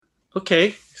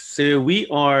Okay, so we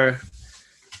are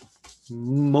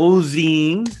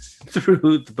moseying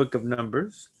through the book of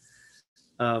Numbers.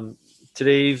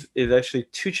 Today's is actually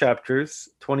two chapters,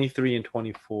 23 and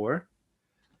 24,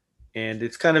 and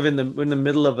it's kind of in the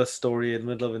middle of a story, in the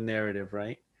middle of a narrative,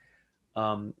 right?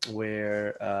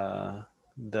 Where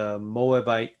the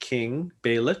Moabite king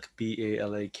Balak,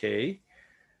 Balak,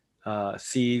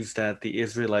 sees that the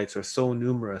Israelites are so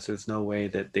numerous, there's no way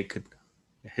that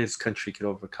his country could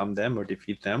overcome them or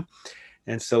defeat them.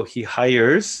 And so he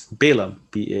hires Balaam,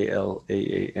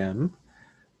 Balaam,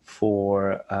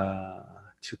 for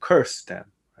to curse them.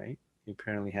 Right? He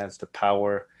apparently has the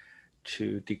power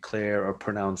to declare or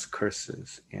pronounce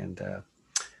curses. And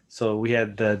so we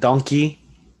had the donkey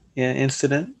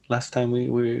incident last time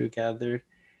we gathered,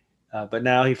 but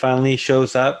now he finally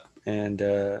shows up, and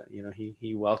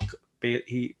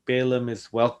Balaam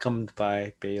is welcomed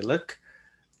by Balak,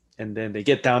 and then they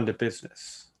get down to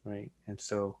business, right? And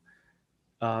so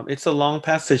it's a long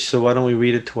passage, so why don't we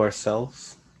read it to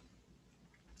ourselves?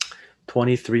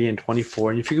 23 and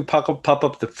 24. And if you could pop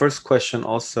up the first question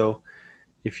also,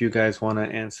 if you guys want to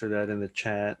answer that in the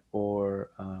chat,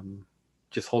 or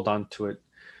just hold on to it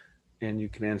and you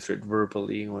can answer it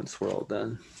verbally once we're all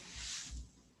done.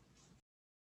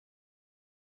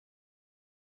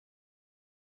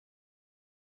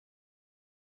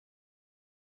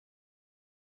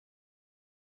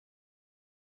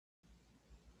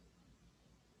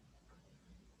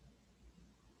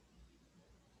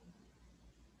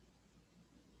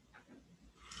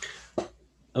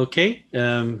 Okay.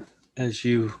 As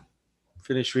you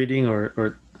finish reading,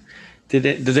 or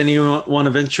does anyone want to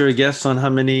venture a guess on how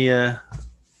many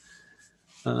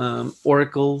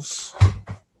oracles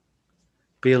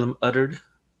Balaam uttered?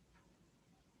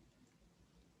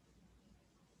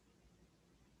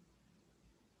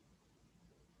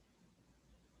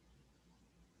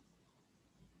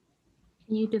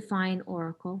 Can you define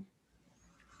oracle?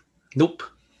 Nope.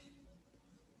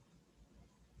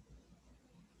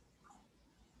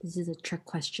 This is a trick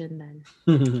question then.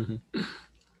 I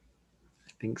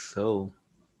think so.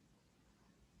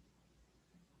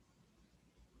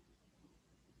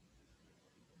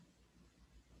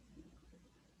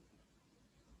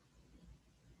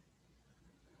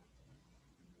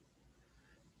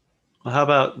 Well, how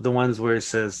about the ones where it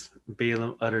says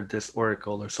Balaam uttered this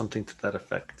oracle or something to that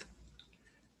effect?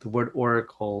 The word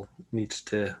oracle needs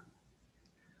to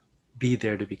be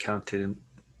there to be counted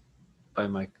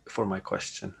for my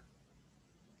question.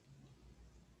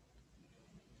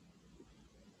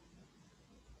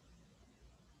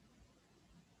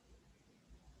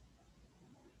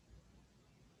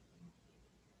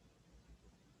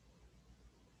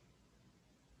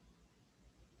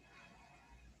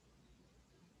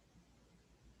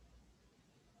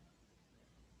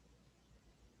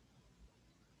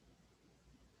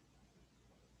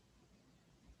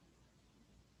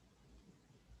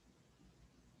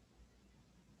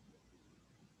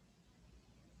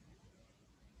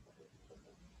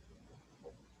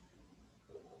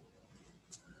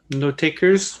 No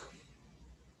takers?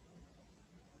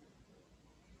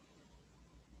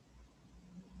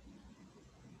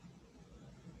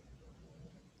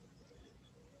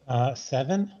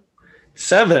 7.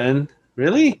 7?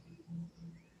 Really?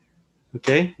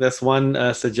 Okay, that's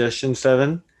one suggestion.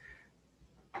 7.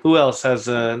 Who else has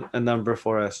a number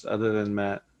for us other than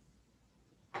Matt?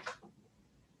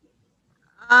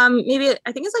 Maybe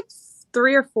I think it's like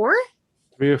 3 or 4.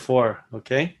 3 or 4.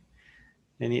 Okay.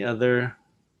 Any other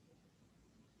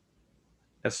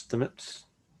estimates?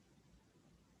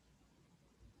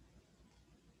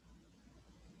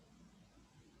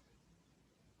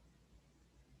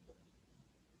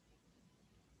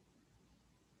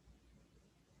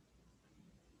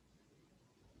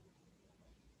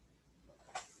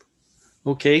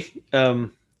 Okay.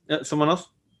 Someone else?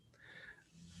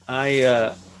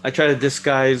 I try to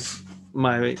disguise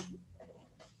my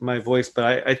voice,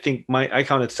 but I think I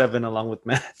counted 7 along with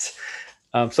Matt.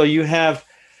 So you have,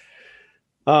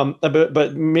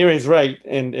 but Miri's right,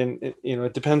 and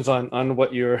it depends on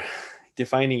what you're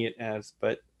defining it as.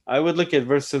 But I would look at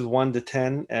verses 1 to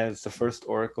 10 as the first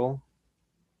oracle,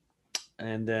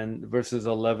 and then verses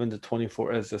 11 to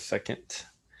 24 as the second,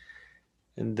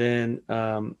 and then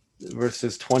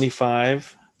verses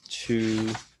 25 to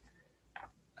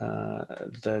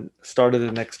the start of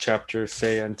the next chapter,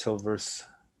 say until verse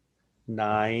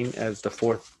 9 as the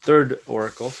third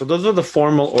oracle. So those are the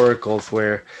formal oracles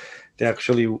where they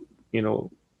actually,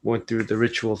 went through the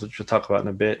rituals, which we'll talk about in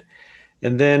a bit.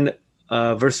 And then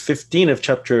verse 15 of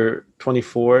chapter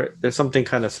 24, there's something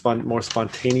kind of more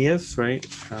spontaneous, right?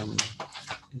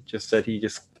 Just that he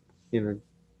just,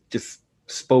 just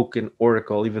spoke an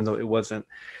oracle, even though it wasn't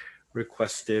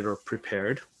requested or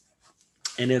prepared.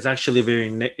 And it's actually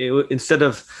instead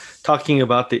of talking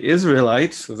about the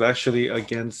Israelites, it was actually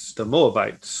against the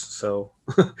Moabites. So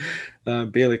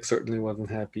Balak certainly wasn't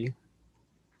happy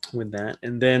with that.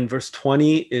 And then verse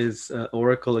 20 is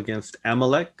oracle against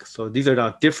Amalek. So these are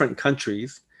now different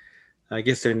countries. I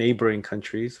guess they're neighboring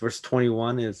countries. Verse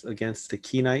 21 is against the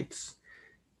Kenites.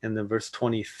 And then verse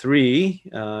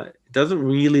 23 doesn't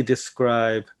really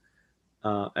describe,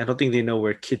 I don't think they know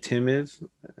where Kittim is,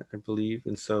 I believe.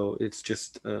 And so it's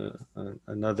just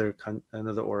another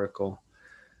oracle.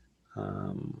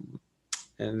 And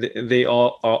they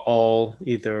all are all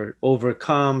either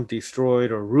overcome,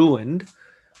 destroyed, or ruined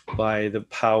by the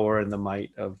power and the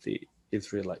might of the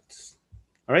Israelites.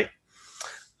 All right.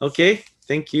 Okay.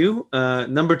 Thank you.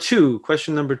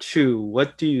 Question number two.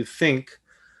 What do you think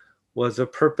was the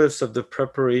purpose of the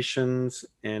preparations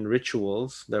and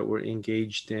rituals that were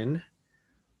engaged in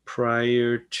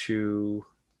prior to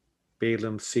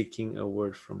Balaam seeking a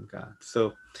word from God?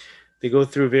 So they go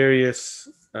through various,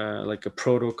 like a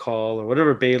protocol or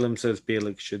whatever Balaam says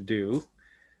Balak should do.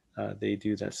 They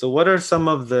do that. So what are some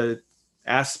of the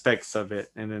aspects of it?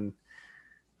 And then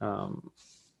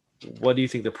what do you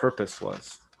think the purpose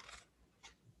was?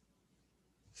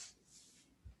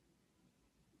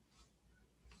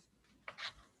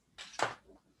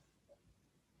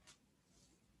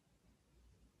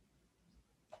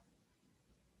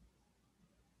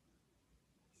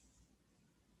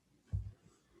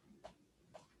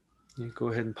 You go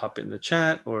ahead and pop it in the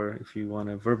chat, or if you want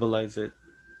to verbalize it,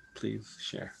 please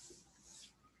share.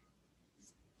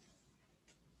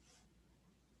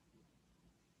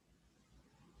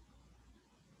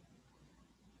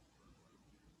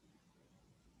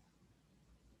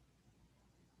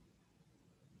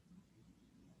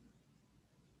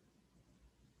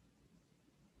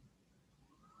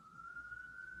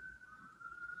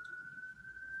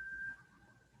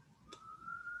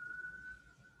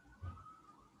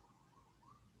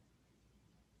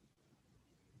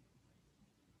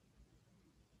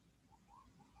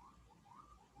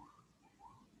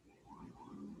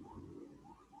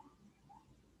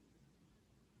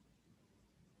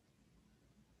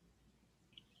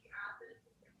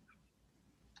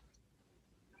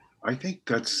 I think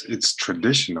it's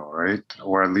traditional, right?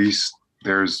 Or at least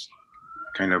there's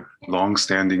kind of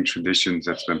long-standing traditions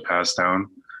that's been passed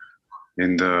down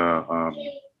in the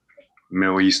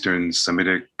Middle Eastern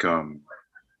Semitic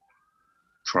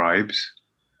tribes,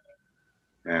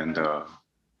 and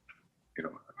you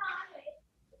know,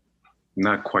 I'm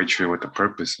not quite sure what the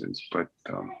purpose is, but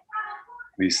at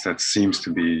least that seems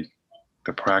to be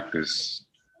the practice.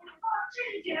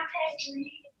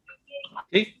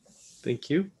 Okay,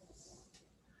 thank you.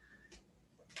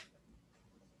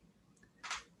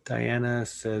 Diana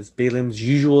says Balaam's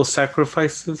usual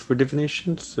sacrifices for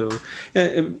divination. So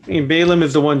Balaam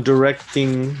is the one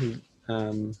directing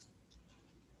Balak,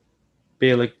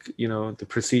 the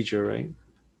procedure, right?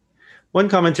 One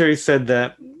commentary said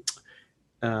that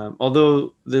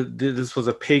although this was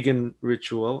a pagan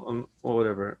ritual or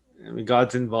whatever, I mean,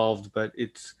 God's involved, but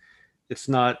it's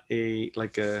not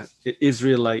like a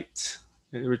Israelite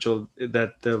ritual,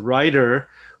 that the writer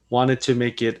wanted to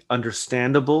make it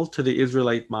understandable to the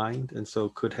Israelite mind, and so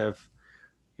could have,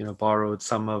 borrowed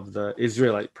some of the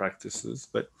Israelite practices.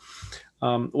 But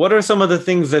what are some of the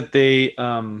things that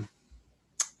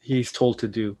he's told to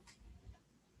do?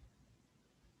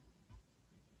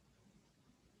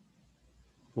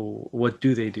 What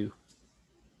do they do?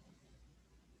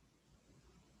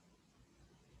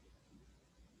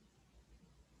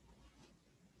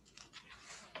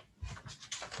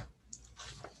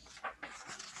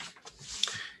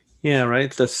 Yeah,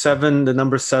 right. The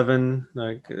number seven,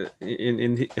 like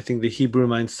in I think the Hebrew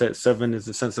mindset, seven is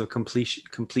the sense of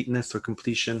completeness or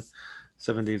completion.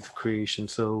 7 days of creation.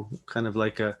 So kind of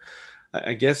like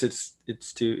I guess it's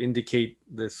to indicate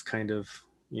this kind of,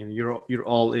 you're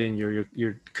all in,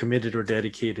 you're committed or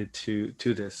dedicated to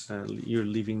this. You're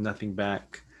leaving nothing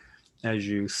back as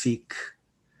you seek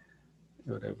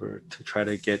whatever to try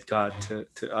to get God to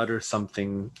utter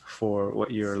something for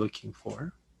what you're looking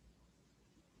for.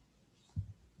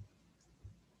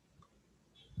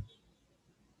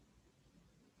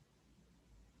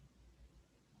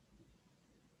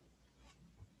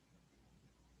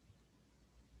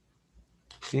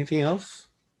 Anything else?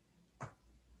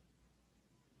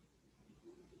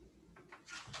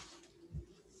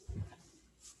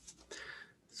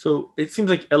 So it seems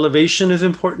like elevation is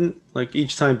important. Like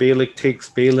each time Balak takes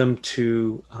Balaam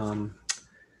to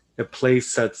a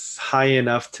place that's high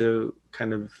enough to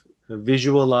kind of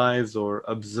visualize or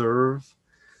observe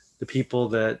the people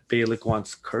that Balak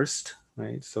wants cursed,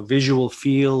 right? So visual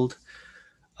field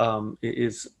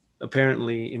is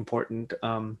apparently important.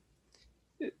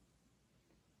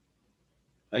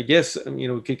 I guess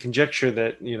we could conjecture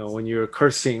that when you're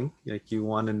cursing, like you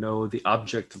want to know the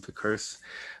object of the curse.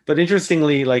 But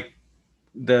interestingly, like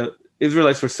the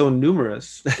Israelites were so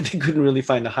numerous that they couldn't really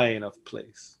find a high enough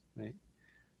place, right?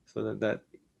 So that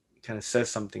kind of says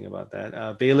something about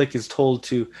that. Balak is told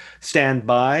to stand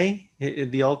by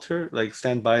the altar, like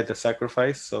stand by the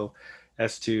sacrifice. So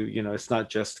as to, it's not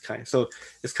just so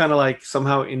it's kind of like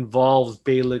somehow involves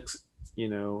Balak's,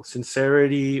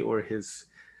 sincerity or his,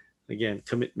 again,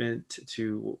 commitment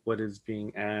to what is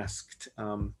being asked.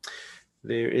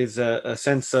 There is a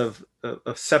sense of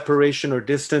separation or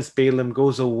distance. Balaam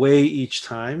goes away each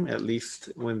time, at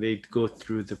least when they go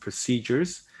through the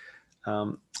procedures,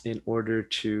 in order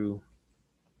to,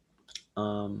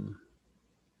 I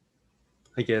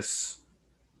guess,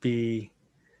 be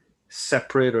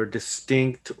separate or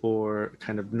distinct or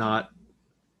kind of not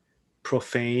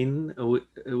profane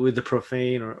with the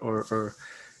profane or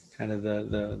kind of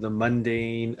the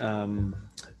mundane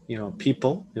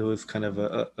people. It was kind of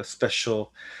a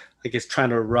special, I guess, trying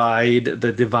to ride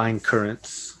the divine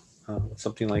currents,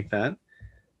 something like that,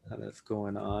 that's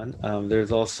going on.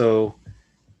 There's also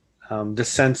the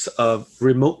sense of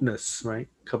remoteness, right?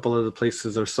 A couple of the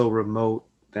places are so remote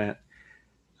that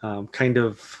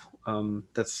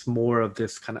that's more of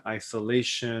this kind of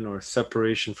isolation or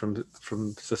separation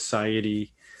from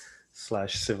society /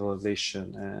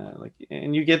 civilization,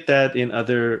 and you get that in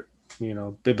other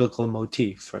biblical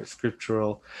motifs, right?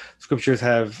 Scriptures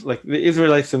have, like the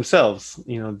Israelites themselves,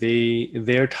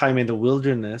 their time in the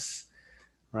wilderness,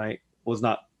 right, was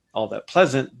not all that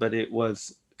pleasant, but it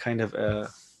was kind of a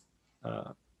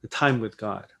time with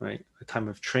God, right? A time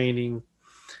of training,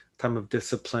 time of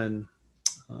discipline,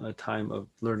 a time of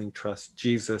learning trust.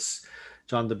 Jesus,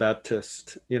 John the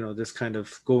Baptist, this kind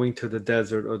of going to the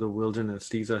desert or the wilderness.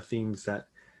 These are themes that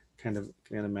kind of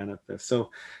manifest.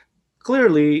 So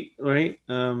clearly, right,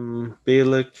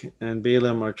 Balak and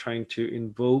Balaam are trying to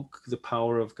invoke the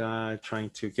power of God, trying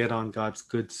to get on God's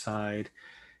good side,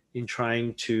 in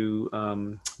trying to,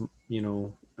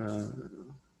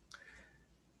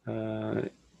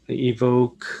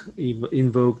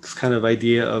 invoke this kind of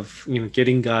idea of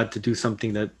getting God to do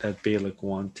something that Balak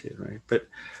wanted, right? But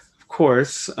of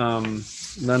course,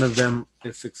 none of them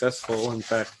is successful. In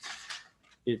fact,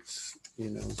 it's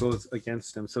goes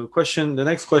against them. So the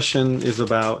next question is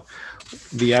about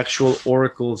the actual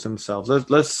oracles themselves.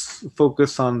 Let's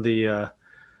focus on the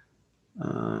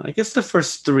I guess the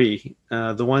first three,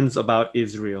 the ones about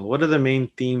Israel. What are the main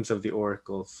themes of the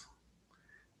oracles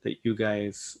that you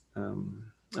guys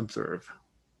observe?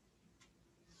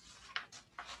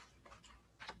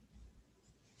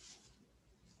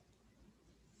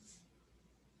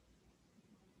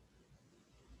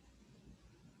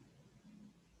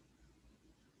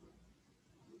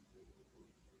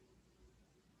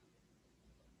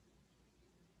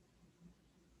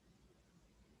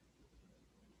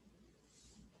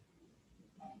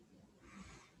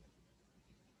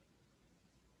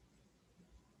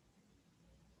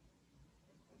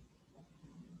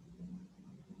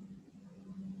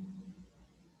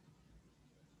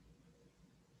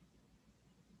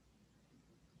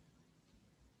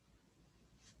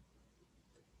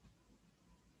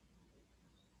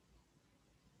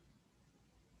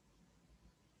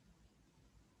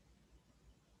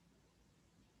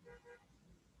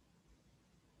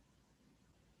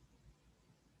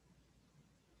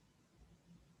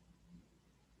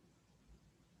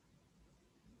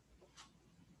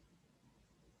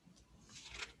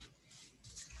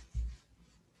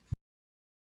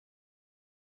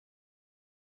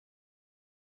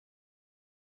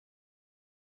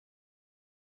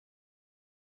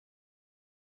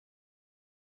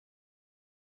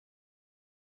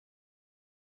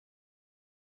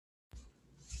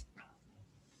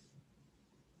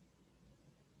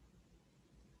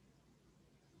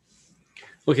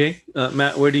 Okay,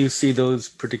 Matt, where do you see those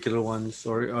particular ones,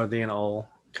 or are they in all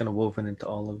kind of woven into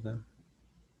all of them?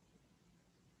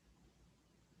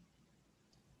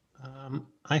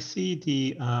 I see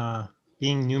the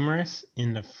being numerous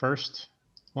in the first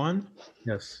one,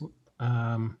 Yes.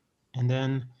 and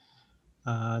then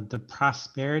the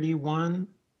prosperity one,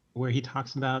 where he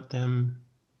talks about them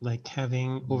like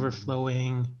having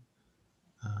overflowing.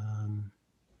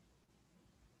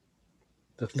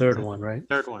 The third The one, right?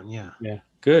 third one, yeah. Yeah.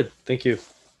 Good. Thank you.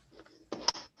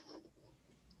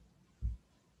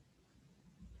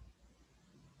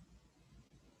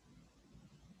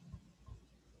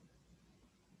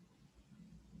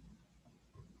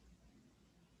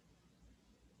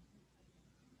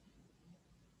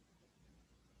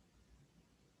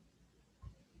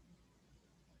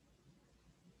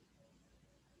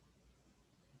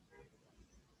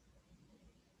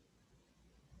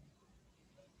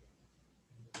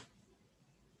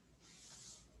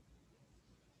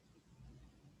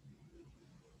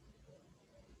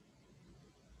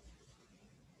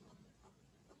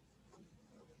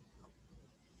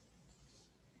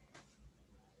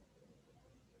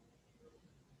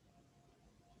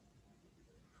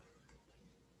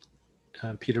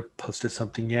 Peter posted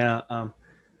something. Yeah.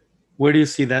 Where do you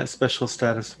see that special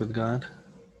status with God?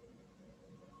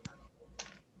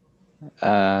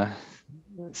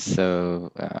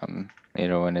 So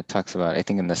when it talks about, I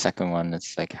think in the second one,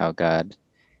 it's like how God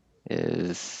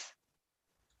is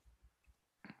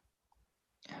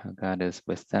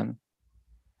with them.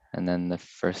 And then the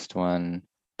first one,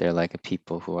 they're like a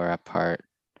people who are apart,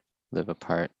 live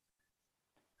apart.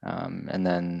 And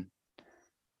then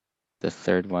the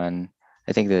third one,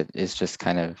 I think that is just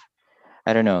kind of,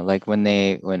 I don't know, like when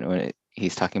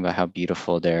he's talking about how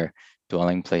beautiful their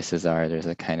dwelling places are, there's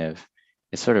a kind of,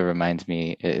 it sort of reminds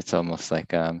me, it's almost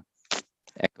like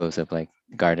echoes of like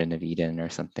Garden of Eden or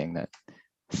something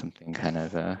kind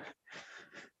of, I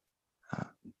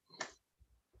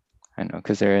don't know,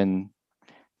 because they're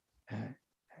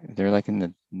like in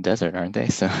the desert, aren't they?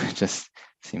 So it just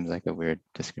seems like a weird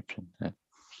description.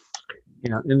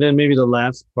 Yeah, and then maybe the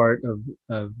last part of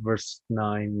verse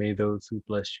 9, may those who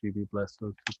bless you be blessed.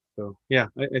 So yeah,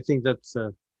 I think that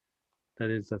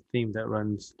is a theme that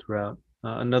runs throughout.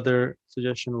 Another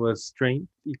suggestion was strength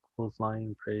equals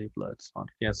lion, prey, blood,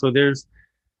 slaughter. Yeah, so there's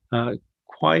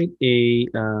quite a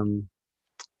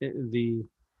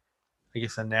I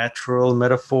guess a natural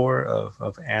metaphor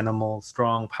of animals,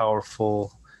 strong,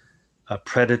 powerful,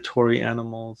 predatory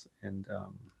animals, and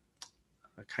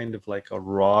a kind of like a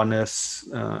rawness,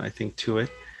 I think, to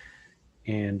it.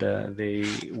 And they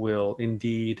will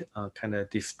indeed kind of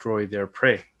destroy their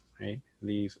prey, right?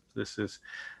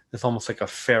 It's almost like a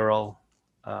feral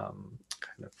kind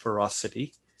of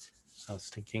ferocity. I was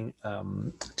thinking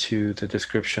to the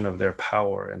description of their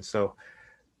power, and so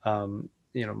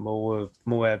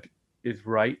Moab is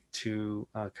right to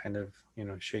kind of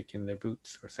shake in their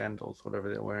boots or sandals, whatever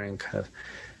they're wearing, kind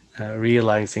of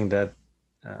realizing that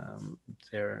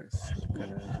they're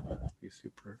gonna be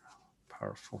super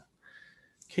powerful.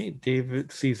 Okay,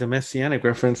 David sees a messianic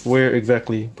reference. Where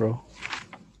exactly, bro?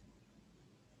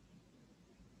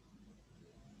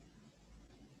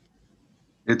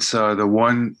 It's the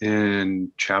one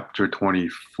in chapter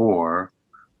 24.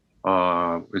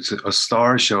 It's a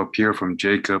star shall appear from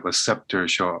Jacob, a scepter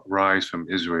shall rise from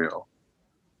Israel.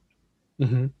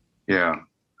 Mm-hmm. Yeah,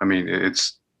 I mean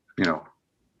it's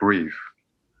brief.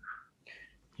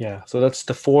 Yeah, so that's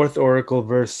the fourth oracle,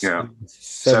 verse. Yeah,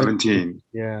 17.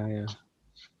 Yeah.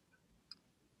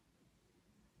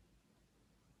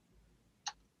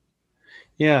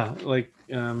 Yeah, like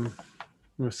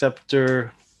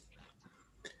receptor.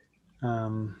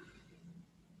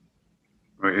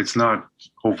 It's not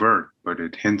overt, but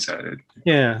it hints at it.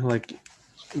 Yeah, like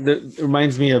it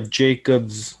reminds me of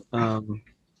Jacob's when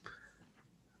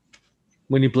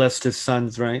he blessed his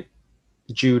sons, right?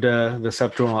 Judah, the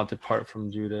scepter will not depart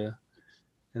from Judah,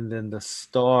 and then the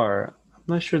star. I'm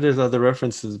not sure there's other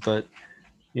references, but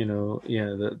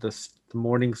the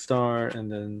morning star,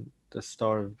 and then the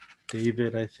Star of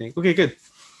David, I think. Okay, good.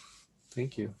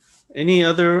 Thank you. Any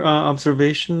other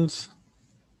observations?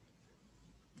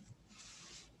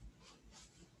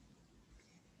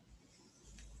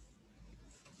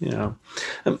 Yeah,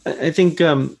 I think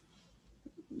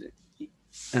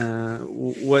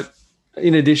what,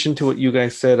 in addition to what you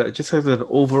guys said, I just have an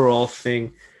overall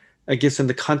thing, I guess, in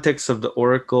the context of the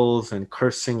oracles and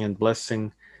cursing and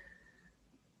blessing.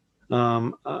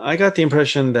 I got the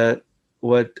impression that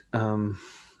what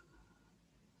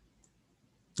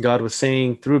God was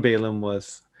saying through Balaam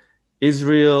was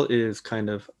Israel is kind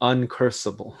of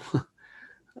uncursable,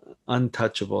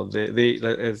 untouchable. They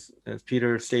as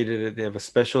Peter stated it, they have a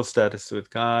special status with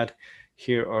God.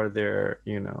 Here are their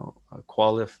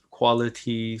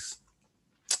qualities,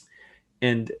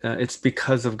 and it's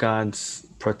because of God's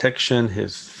protection,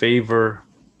 His favor.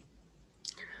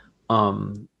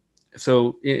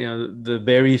 So the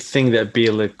very thing that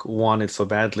Balak wanted so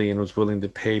badly and was willing to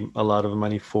pay a lot of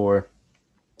money for,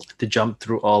 to jump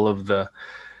through all of the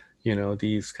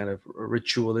these kind of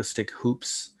ritualistic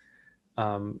hoops,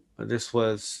 this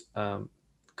was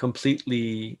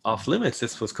completely off limits.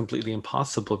 This was completely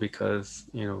impossible because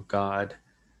God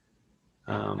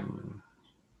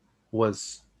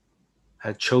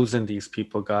had chosen these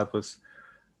people. God was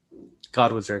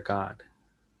their God,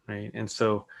 right? And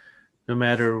so no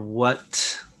matter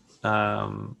what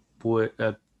Balaam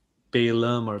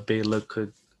or Balak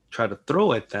could try to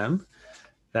throw at them,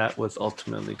 that was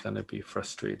ultimately going to be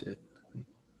frustrated.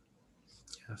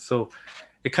 Yeah, so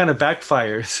it kind of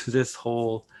backfires, this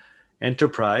whole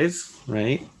enterprise,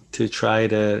 right, to try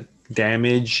to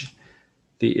damage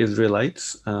the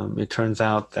Israelites. It turns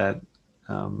out that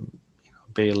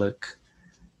Balak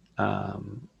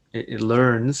it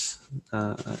learns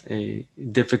a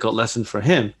difficult lesson for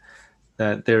him,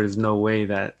 that there is no way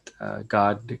that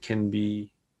God can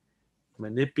be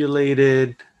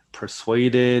manipulated,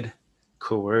 persuaded,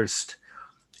 coerced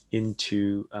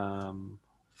into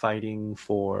fighting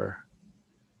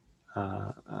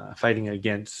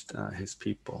against his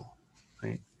people,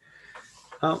 right?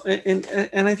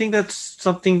 And I think that's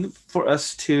something for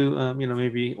us to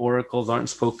maybe oracles aren't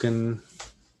spoken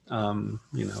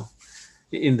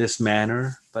in this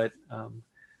manner, but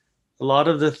a lot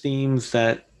of the themes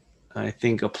that I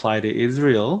think apply to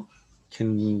Israel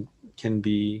can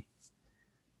be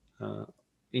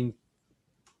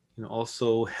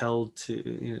also held to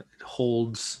it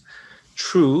holds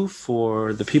true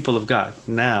for the people of God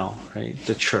now, right?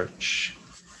 The church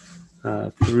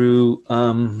through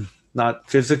not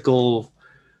physical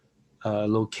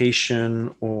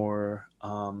location or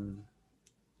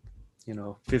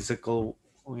physical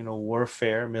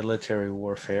warfare, military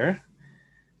warfare.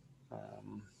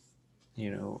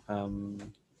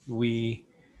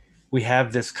 We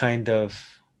have this kind of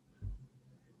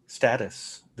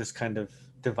status, this kind of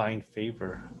divine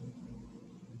favor,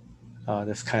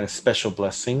 this kind of special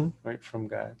blessing, right, from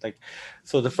God. Like,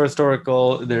 so the first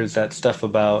oracle, there's that stuff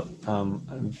about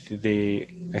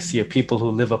I see a people who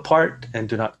live apart and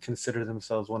do not consider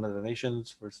themselves one of the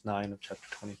nations, verse 9 of chapter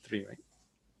 23, right?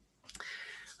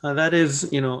 That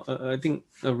is, I think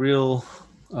a real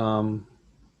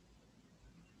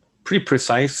pretty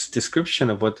precise description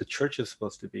of what the church is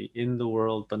supposed to be: in the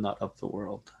world, but not of the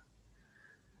world.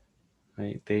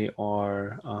 Right? They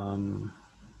are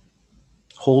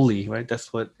holy, right?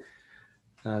 That's what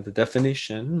the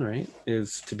definition, right,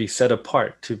 is: to be set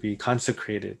apart, to be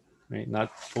consecrated, right?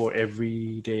 Not for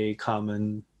everyday,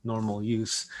 common, normal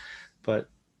use, but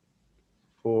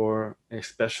for a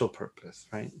special purpose,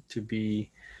 right? To be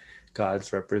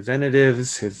God's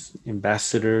representatives, his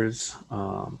ambassadors,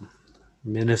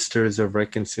 ministers of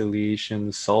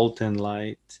reconciliation, salt and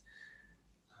light.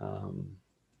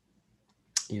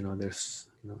 There's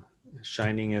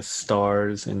shining as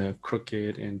stars in a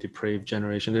crooked and depraved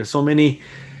generation. There's so many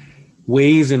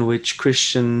ways in which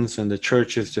Christians and the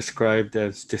church is described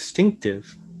as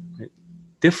distinctive, right?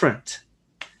 Different,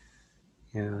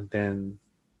 than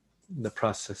the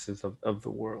processes of the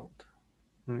world.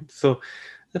 Right? So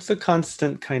that's a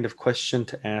constant kind of question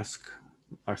to ask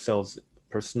ourselves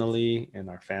personally, and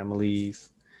our families,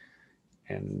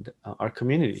 and our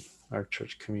community, our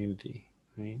church community.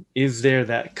 Right? Is there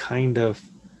that kind of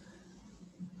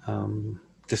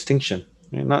distinction?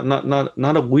 Right?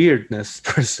 Not a weirdness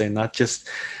per se, not just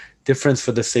difference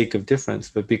for the sake of difference,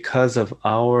 but because of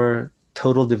our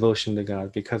total devotion to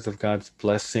God, because of God's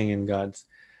blessing and God's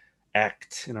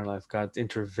act in our life, God's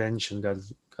intervention,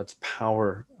 God's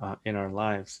power in our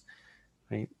lives.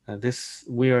 Right?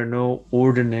 We are no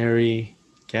ordinary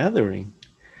gathering.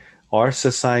 Our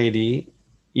society,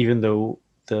 even though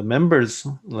the members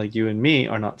like you and me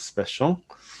are not special,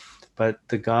 but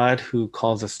the God who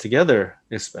calls us together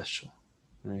is special.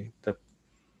 Right? The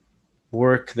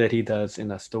work that he does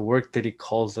in us, the work that he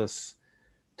calls us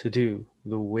to do,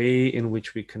 the way in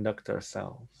which we conduct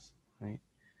ourselves, right?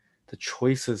 The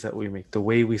choices that we make, the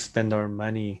way we spend our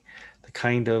money, the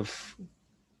kind of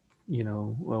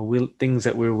things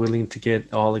that we're willing to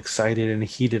get all excited and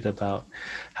heated about,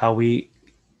 how we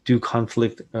do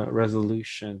conflict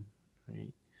resolution,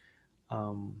 right?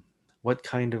 What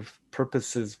kind of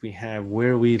purposes we have,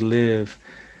 where we live,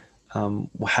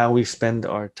 how we spend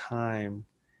our time,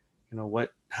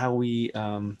 how we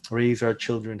raise our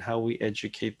children, how we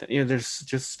educate them. There's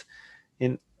just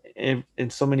in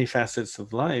so many facets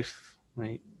of life,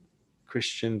 right?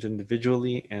 Christians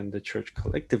individually and the church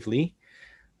collectively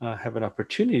have an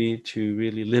opportunity to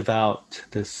really live out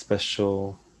this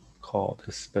special call,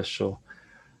 this special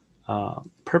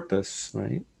purpose,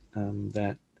 right?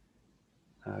 That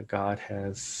God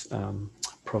has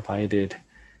provided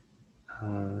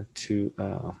to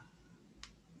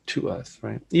us,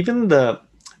 right? Even the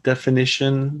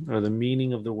definition or the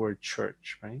meaning of the word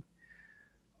church, right?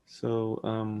 So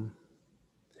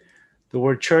the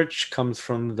word church comes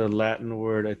from the Latin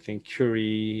word, I think,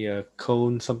 curie,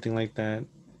 cone, something like that,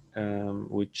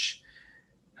 which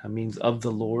means of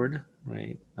the Lord,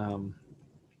 right?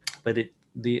 But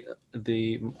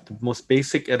the most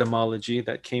basic etymology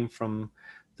that came from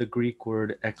the Greek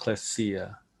word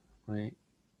ekklesia, right?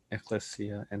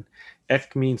 Ekklesia, and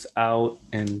ek means out,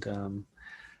 and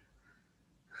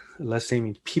lesse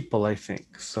means people, I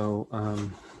think. So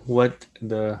what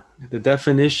the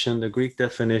definition, the Greek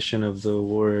definition of the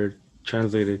word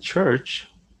translated church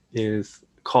is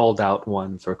called out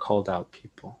ones or called out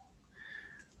people,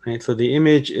 right? So the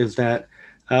image is that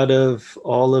out of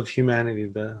all of humanity,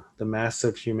 the mass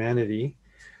of humanity,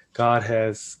 God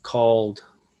has called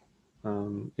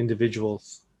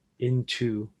individuals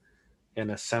into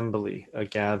an assembly, a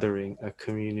gathering, a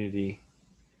community.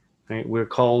 Right? We're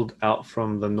called out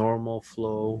from the normal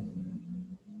flow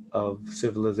of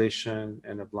civilization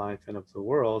and of life and of the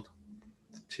world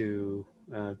to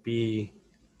be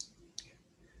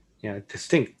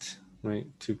distinct, right?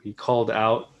 To be called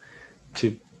out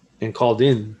to and called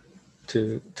in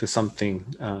to something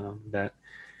that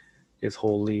is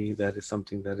holy, that is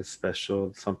something that is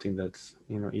special, something that's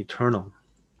eternal.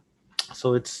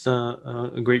 So it's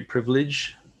a great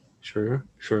privilege,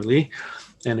 surely,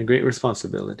 and a great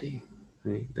responsibility,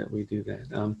 right, that we do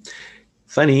that.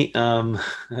 Funny, I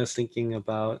was thinking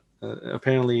about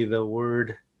apparently the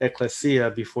word ecclesia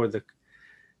before the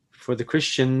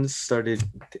Christians started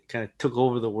kind of took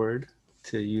over the word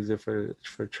to use it for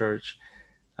church.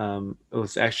 It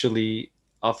was actually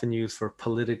often used for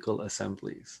political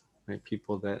assemblies, right?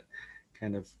 People that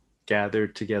kind of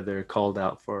gathered together, called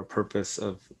out for a purpose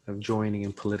of joining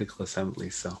in political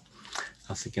assemblies. So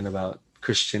I was thinking about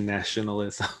Christian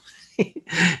nationalism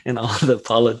and all the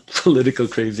political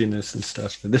craziness and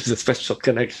stuff. And there's a special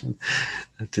connection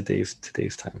in today's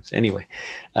times. Anyway,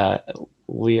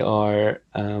 we are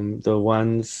the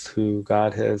ones who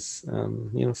God has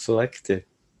selected,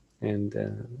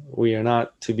 and we are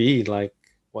not to be like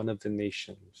one of the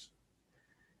nations.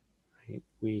 Right?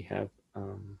 We have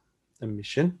a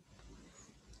mission,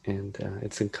 and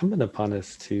it's incumbent upon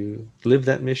us to live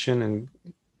that mission and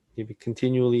maybe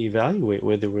continually evaluate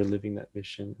whether we're living that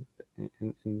mission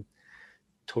in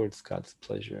towards God's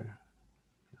pleasure.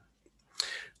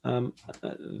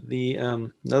 The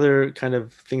another kind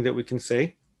of thing that we can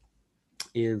say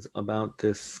is about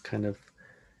this kind of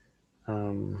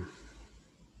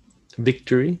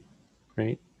victory,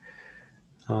 right?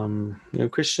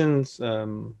 Christians,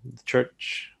 the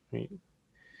church, right?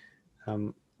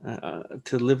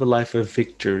 To live a life of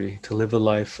victory, to live a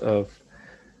life of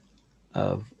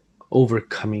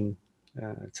overcoming,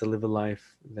 to live a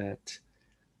life that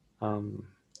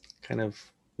kind of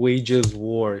wages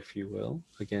war, if you will,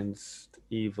 against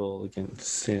evil, against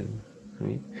sin.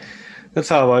 Right? That's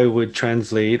how I would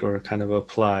translate or kind of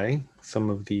apply some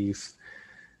of these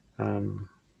kind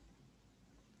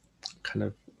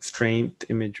of strength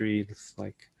imagery, this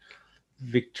like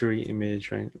victory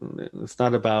image, right? It's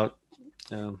not about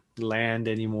land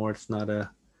anymore. It's not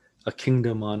a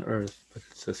kingdom on earth, but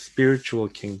it's a spiritual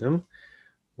kingdom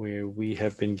where we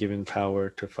have been given power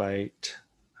to fight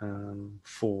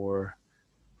for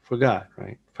God,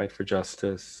 right? Fight for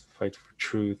justice, fight for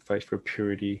truth, fight for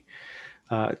purity.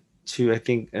 To, I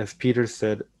think, as Peter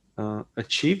said,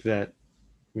 achieve that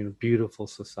beautiful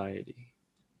society,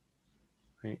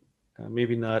 right?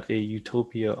 Maybe not a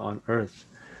utopia on earth,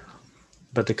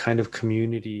 but the kind of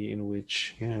community in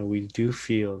which we do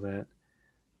feel that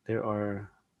there are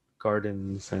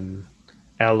gardens and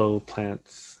aloe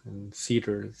plants and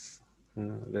cedars,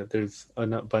 that there's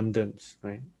an abundance,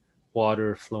 right?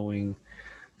 Water flowing,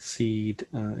 seed,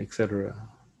 etc.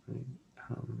 Right?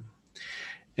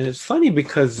 And it's funny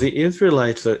because the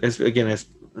Israelites, as I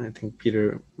think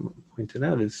Peter pointed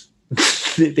out, is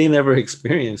they never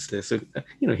experienced this. So,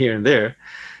 here and there,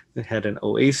 they had an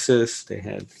oasis. They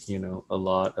had a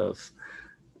lot of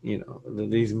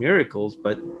these miracles,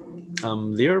 but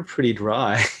they were pretty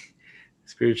dry,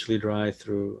 spiritually dry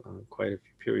through quite a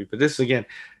few periods. But this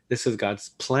is God's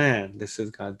plan. This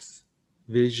is God's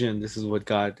vision. This is what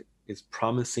God is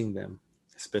promising them,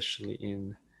 especially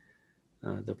in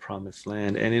the promised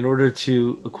land. And in order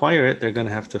to acquire it, they're going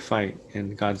to have to fight,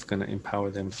 and God's going to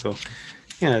empower them. So,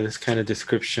 this kind of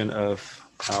description of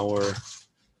our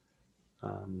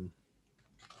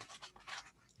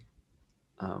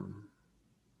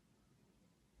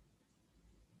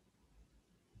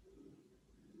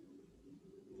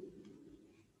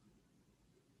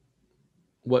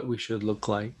what we should look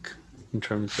like in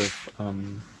terms of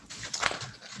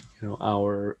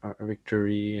our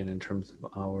victory, and in terms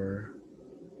of our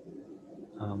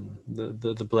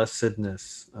the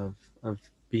blessedness of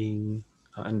being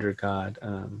under God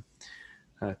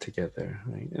together.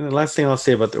 Right? And the last thing I'll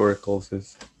say about the oracles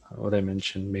is what I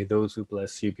mentioned: may those who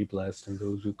bless you be blessed, and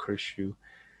those who curse you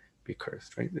be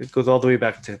cursed. Right? It goes all the way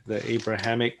back to the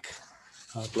Abrahamic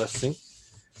blessing,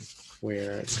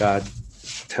 where God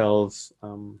tells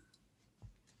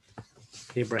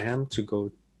Abraham to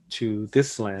go to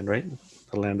this land, right?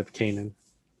 The land of Canaan.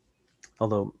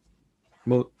 Although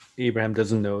Abraham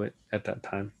doesn't know it at that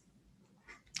time,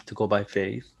 to go by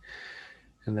faith,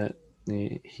 and that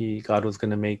God was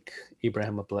going to make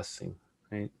Abraham a blessing,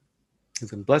 right? He's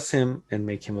going to bless him and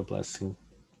make him a blessing.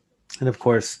 And of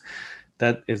course,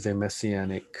 that is a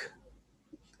messianic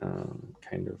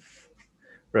kind of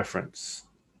reference.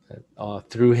 That,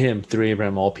 through him, through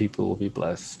Abraham, all people will be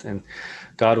blessed. And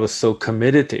God was so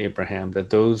committed to Abraham that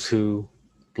those who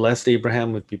blessed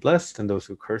Abraham would be blessed, and those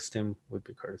who cursed him would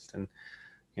be cursed. And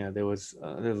there's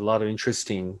a lot of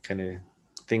interesting kind of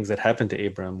things that happened to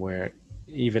Abraham where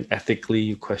even ethically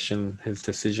you question his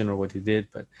decision or what he did,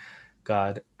 but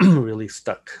God really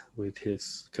stuck with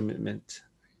his commitment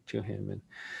to him. And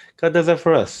God does that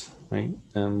for us, right?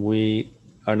 We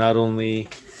are not only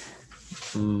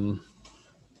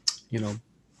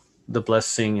the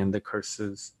blessing and the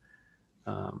curses.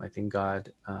 I think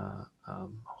God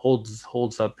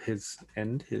holds up his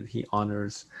end. He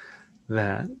honors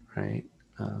that, right?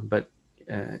 But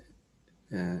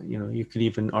you could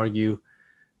even argue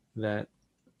that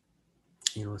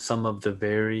some of the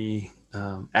very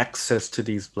access to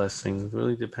these blessings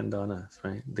really depend on us,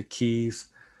 right? The keys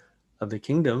of the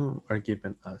kingdom are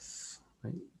given us,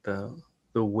 right?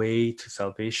 The way to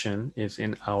salvation is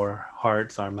in our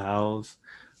hearts, our mouths,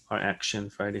 our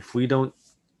actions, right? If we don't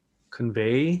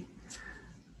convey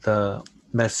the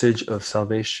message of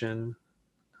salvation,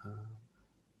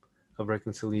 of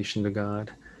reconciliation to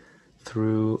God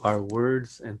through our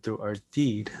words and through our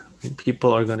deed,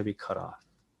 people are going to be cut off.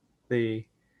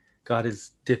 God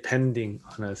is depending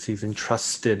on us. He's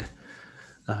entrusted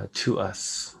to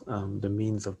us the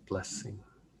means of blessing,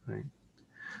 right?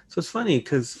 So it's funny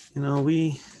because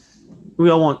we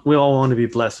all want to be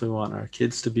blessed. We want our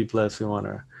kids to be blessed. We want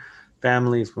our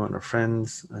families. We want our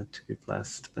friends to be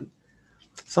blessed. But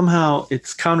somehow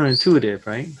it's counterintuitive,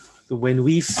 right? When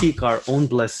we seek our own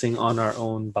blessing on our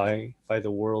own by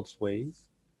the world's ways,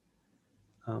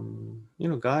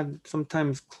 God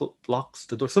sometimes blocks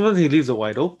the door. Sometimes he leaves it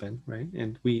wide open, right?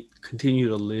 And we continue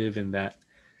to live in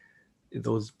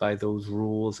by those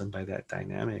rules and by that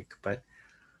dynamic. But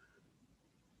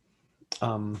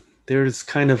there's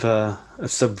kind of a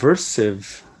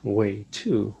subversive way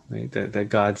too, right? That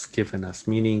God's given us,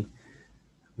 meaning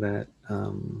that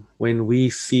when we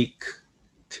seek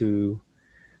to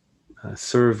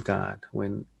serve God,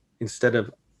 when instead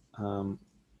of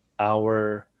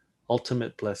our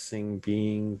ultimate blessing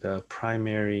being the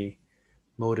primary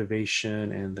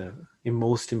motivation and the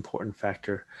most important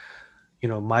factor,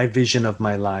 my vision of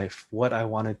my life, what I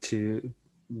wanted to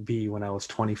be when I was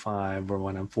 25 or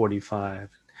when I'm 45,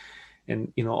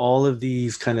 and all of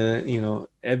these kind of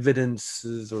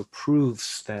evidences or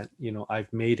proofs that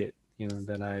I've made it,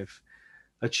 that I've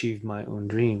achieved my own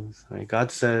dreams, right?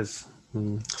 God says,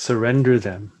 surrender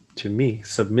them to me,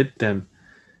 submit them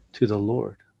to the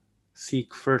Lord.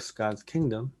 Seek first God's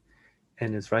kingdom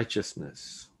and his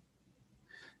righteousness,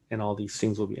 and all these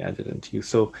things will be added unto you.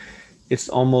 So it's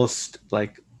almost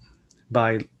like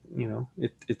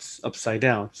it's upside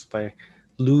down. It's by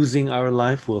losing our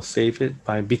life, we'll save it.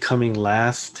 By becoming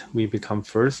last, we become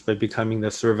first. By becoming the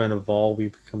servant of all, we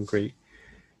become great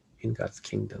in God's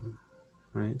kingdom,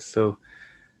 right? So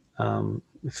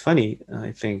it's funny,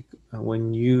 I think,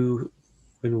 when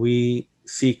we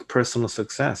seek personal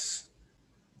success,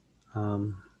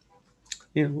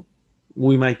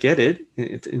 we might get it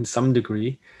in some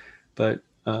degree, but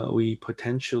we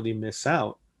potentially miss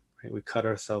out, right? We cut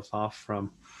ourselves off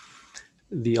from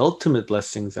the ultimate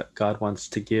blessings that God wants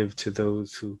to give to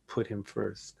those who put him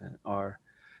first, and are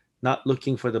not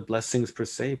looking for the blessings per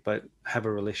se, but have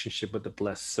a relationship with the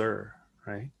blesser,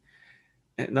 right?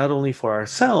 And not only for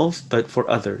ourselves, but for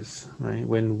others, right?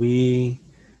 When we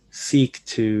seek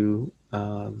to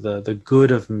the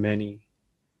good of many,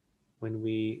 when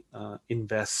we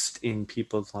invest in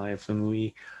people's lives, when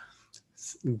we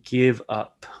give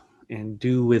up and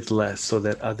do with less so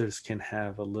that others can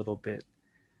have a little bit,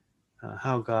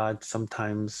 how God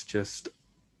sometimes just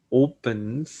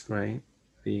opens, right,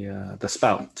 the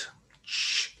spout,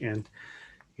 and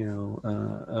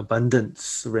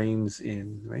abundance reigns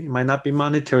in, right? It might not be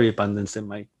monetary abundance, it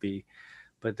might be,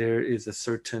 but there is a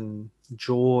certain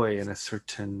joy and a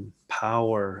certain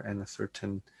power and a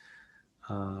certain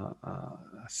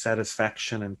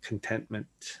satisfaction and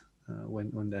contentment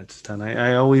when that's done.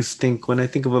 I always think, when I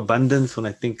think of abundance, when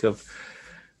I think of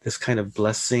this kind of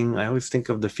blessing, I always think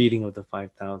of the feeding of the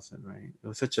 5,000, right? It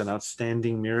was such an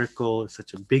outstanding miracle,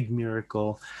 such a big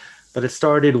miracle, but it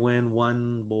started when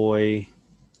one boy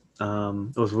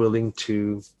was willing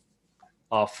to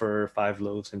offer 5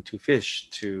 loaves and 2 fish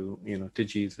to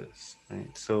Jesus,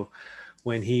 right? So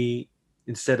when he,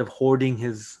 instead of hoarding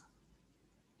his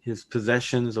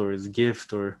possessions or his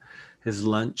gift or his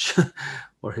lunch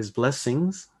or his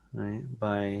blessings, right,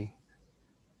 by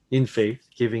in faith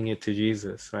giving it to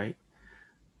Jesus, right,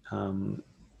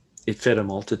 it fed a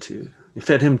multitude. It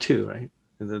fed him too, right?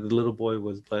 The little boy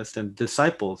was blessed, and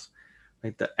disciples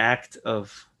right? The act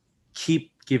of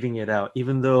keep giving it out,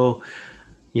 even though,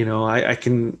 you know,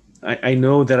 I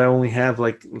know that I only have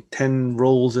like 10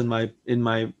 rolls in my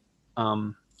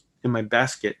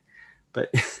basket,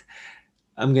 but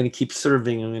I'm going to keep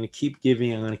serving. I'm going to keep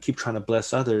giving. I'm going to keep trying to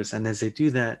bless others. And as they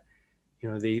do that, you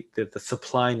know, the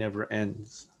supply never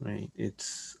ends, right?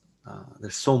 It's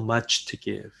there's so much to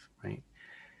give, right?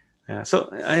 So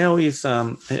I always,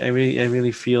 I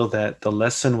really feel that the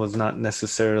lesson was not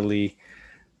necessarily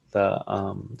the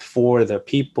for the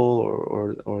people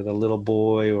or the little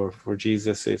boy or for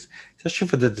Jesus. Is especially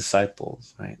for the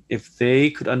disciples, right? If they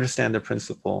could understand the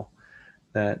principle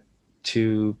that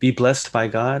to be blessed by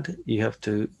God, you have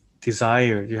to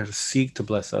desire, you have to seek to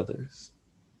bless others,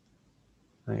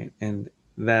 right? And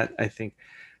that, I think,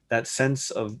 that sense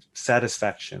of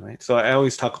satisfaction, right? So I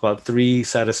always talk about three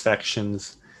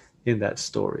satisfactions in that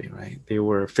story, right? They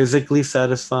were physically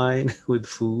satisfied with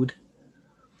food,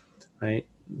 right?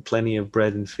 Plenty of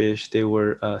bread and fish. They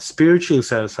were spiritually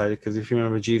satisfied because if you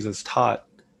remember, Jesus taught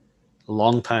a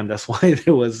long time. That's why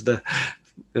there was the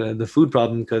food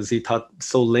problem, because he taught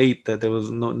so late that there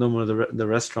was no more the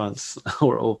restaurants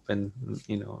were open,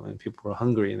 you know, and people were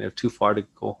hungry and they're too far to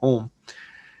go home.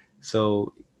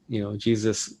 So, you know,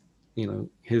 Jesus, you know,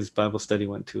 his Bible study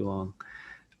went too long,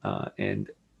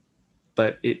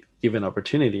 but it gave an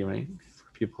opportunity, right,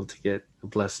 for people to get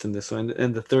blessed in this way.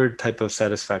 And the third type of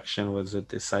satisfaction was the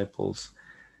disciples.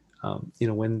 You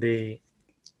know, when they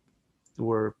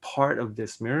were part of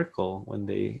this miracle, when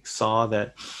they saw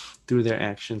that through their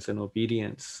actions and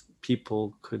obedience,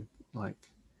 people could like,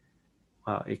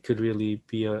 wow, it could really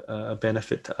be a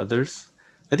benefit to others.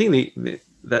 I think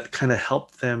that kind of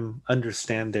helped them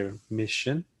understand their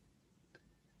mission,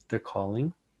 their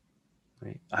calling,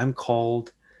 right? I'm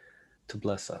called to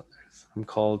bless others. I'm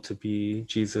called to be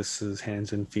Jesus's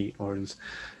hands and feet, or his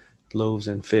loaves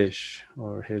and fish,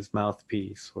 or his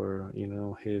mouthpiece, or, you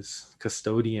know, his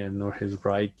custodian, or his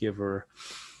bride giver,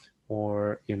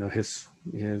 or, you know, his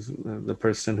the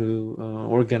person who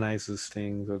organizes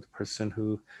things, or the person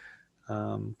who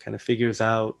kind of figures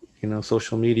out, you know,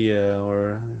 social media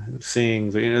or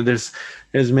sings. You know, there's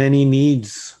many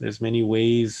needs. There's many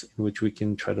ways in which we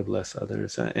can try to bless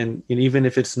others, and even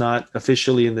if it's not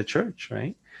officially in the church,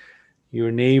 right?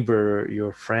 Your neighbor,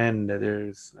 your friend,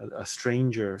 there's a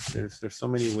stranger. There's so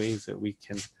many ways that we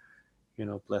can, you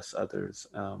know, bless others,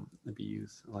 be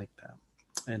used like that.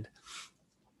 And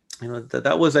you know,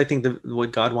 that was, I think,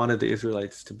 what God wanted the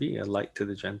Israelites to be, a light to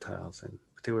the Gentiles. And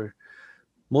they were,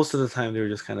 most of the time, they were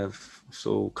just kind of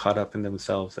so caught up in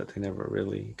themselves that they never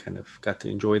really kind of got to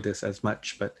enjoy this as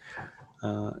much. But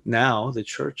now the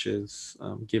church is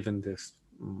given this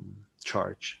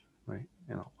charge, right?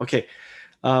 You know, okay.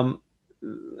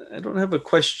 I don't have a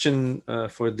question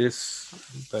for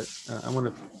this, but I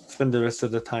want to spend the rest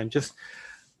of the time just.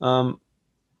 I'd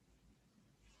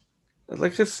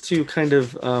like us to kind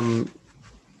of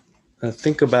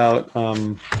think about.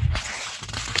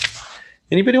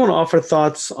 Anybody want to offer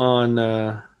thoughts on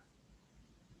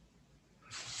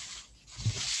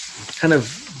kind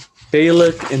of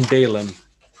Balak and Balaam,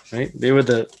 right? They were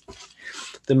the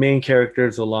main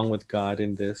characters along with God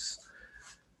in this.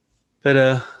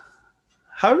 But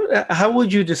how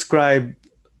would you describe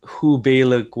who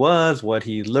Balak was, what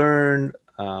he learned?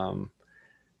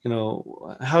 You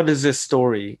know, how does this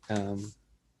story?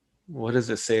 What does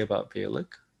it say about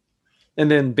Balak? And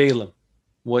then Balaam,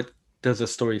 what does the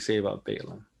story say about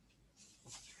Balaam?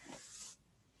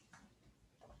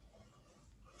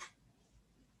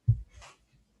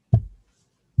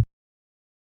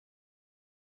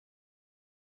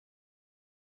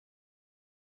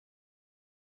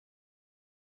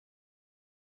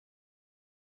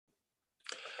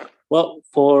 Well,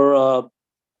 for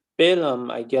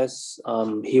Balaam, I guess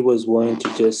he was willing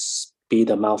to just be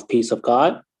the mouthpiece of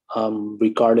God,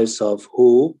 regardless of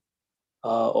who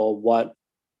or what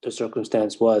the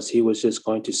circumstance was. He was just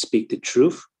going to speak the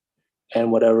truth,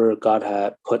 and whatever God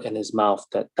had put in his mouth,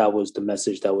 that was the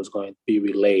message that was going to be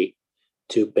relayed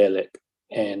to Balak,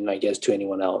 and I guess to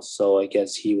anyone else. So I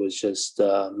guess he was just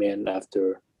a man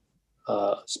after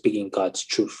speaking God's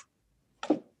truth.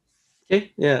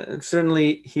 Okay, yeah, and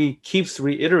certainly he keeps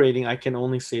reiterating, I can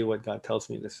only say what God tells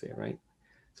me to say, right?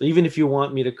 So even if you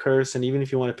want me to curse, and even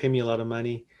if you want to pay me a lot of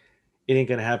money, it ain't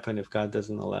going to happen if God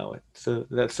doesn't allow it. So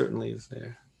that certainly is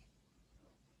there.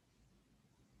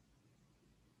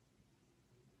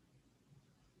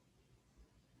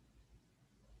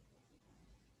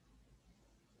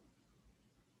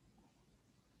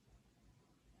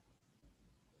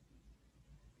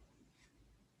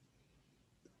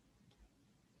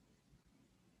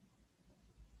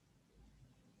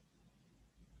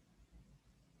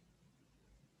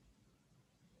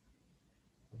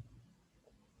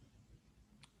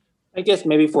 I guess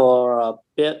maybe for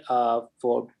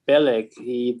Balak,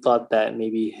 he thought that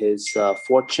maybe his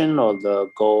fortune or the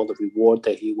goal, the reward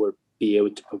that he would be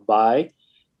able to provide,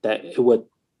 that it would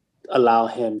allow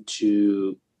him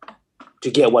to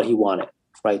get what he wanted,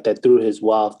 right? That through his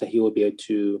wealth, that he would be able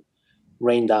to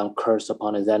rain down curse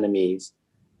upon his enemies,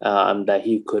 that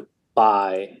he could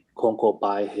buy, quote unquote,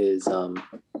 buy his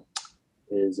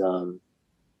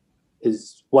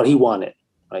what he wanted,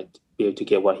 right? Be able to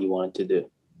get what he wanted to do.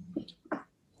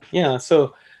 Yeah.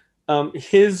 So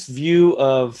his view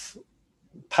of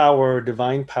power,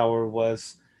 divine power,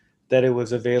 was that it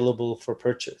was available for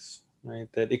purchase, right?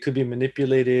 That it could be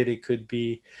manipulated. It could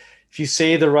be, if you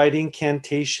say the right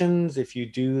incantations, if you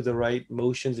do the right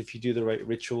motions, if you do the right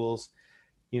rituals,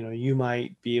 you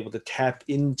might be able to tap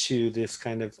into this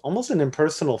kind of almost an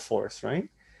impersonal force, right?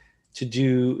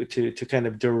 To kind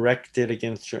of direct it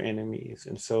against your enemies.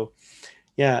 And so,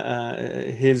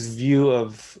 his view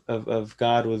of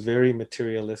God was very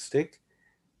materialistic,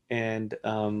 and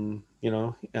I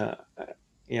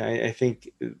think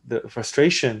the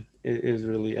frustration is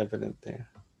really evident there.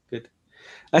 Good.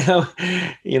 I know,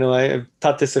 I've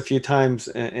taught this a few times,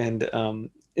 and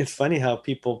it's funny how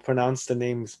people pronounce the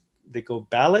names. They go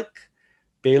Balak,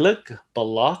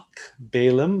 Balak,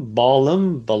 Balaam,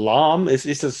 Balaam. It's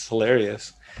just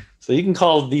hilarious. So you can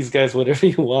call these guys whatever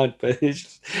you want, but it's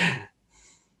just...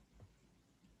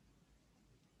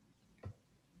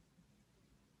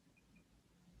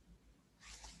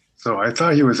 So I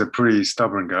thought he was a pretty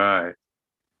stubborn guy.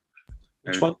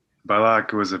 Which one?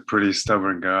 Balak was a pretty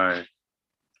stubborn guy.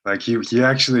 Like he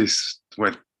actually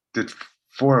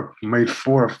made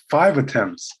 4 or 5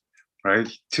 attempts, right?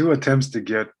 2 attempts to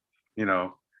get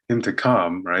him to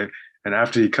come, right? And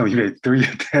after he come, he made 3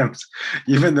 attempts,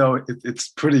 even though it's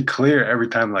pretty clear every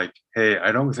time, like, hey,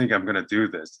 I don't think I'm gonna do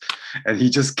this, and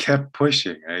he just kept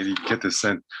pushing. Right? He get the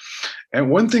sense. And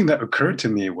one thing that occurred to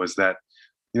me was that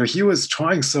he was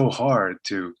trying so hard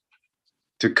to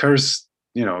curse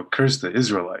the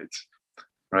Israelites,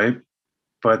 right?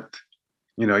 But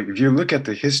if you look at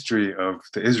the history of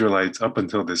the Israelites up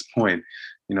until this point,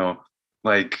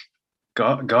 like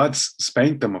God's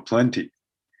spanked them aplenty,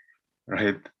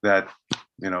 right? That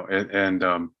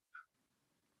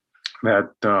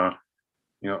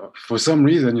for some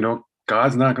reason,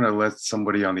 God's not going to let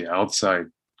somebody on the outside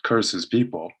curse his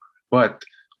people, but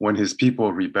when his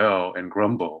people rebel and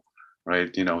grumble,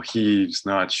 right, he's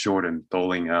not short in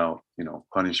doling out,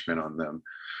 punishment on them.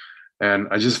 And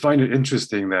I just find it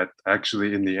interesting that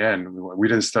actually in the end, we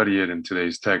didn't study it in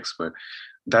today's text, but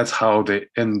that's how they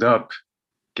end up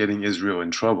getting Israel in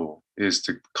trouble, is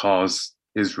to cause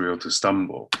Israel to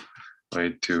stumble,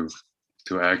 right, to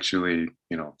actually,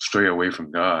 stray away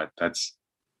from God. That's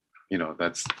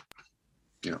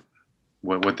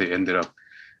what they ended up,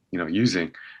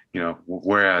 using.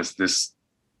 Whereas this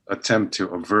attempt to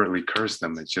overtly curse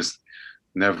them, it just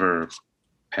never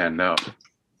panned out.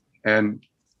 And,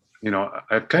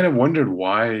 I've kind of wondered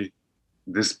why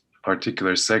this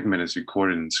particular segment is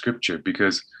recorded in scripture,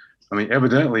 because,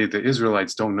 evidently the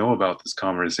Israelites don't know about this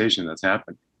conversation that's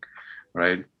happening,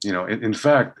 right? In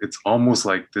fact, it's almost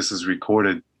like this is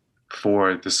recorded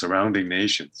for the surrounding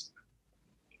nations,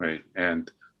 right?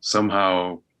 And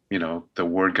somehow, the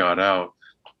word got out,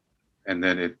 and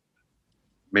then it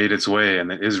made its way,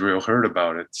 and then Israel heard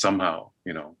about it somehow,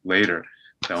 later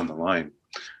down the line,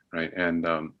 right? And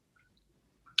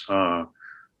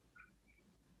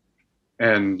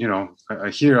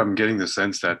here I'm getting the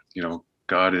sense that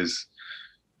God is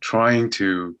trying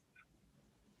to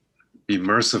be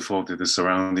merciful to the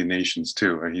surrounding nations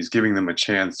too, and he's giving them a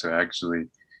chance to actually,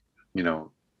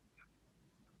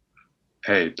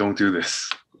 hey, don't do this,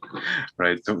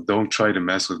 right? Don't try to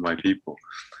mess with my people,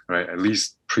 right? At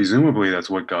least presumably that's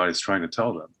what God is trying to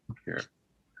tell them here,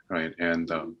 right? And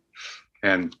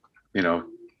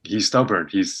he's stubborn.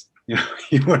 He's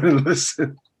he wouldn't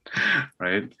listen,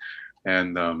 right?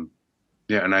 And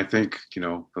and I think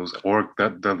those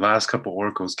the last couple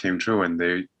oracles came true, and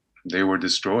they were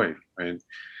destroyed, right?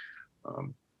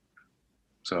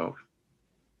 So.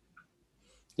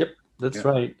 Yep, that's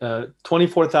right.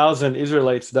 24,000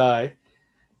 Israelites die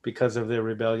because of their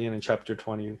rebellion in chapter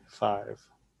 25.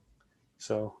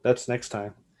 So that's next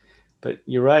time. But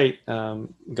you're right.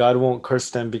 God won't curse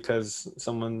them because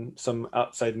some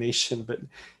outside nation, but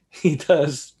he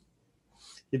does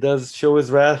show his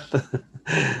wrath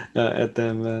at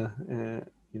them,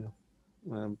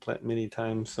 many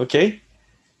times. Okay.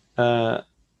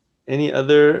 Any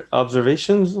other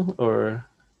observations or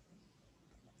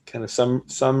kind of some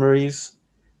summaries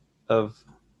of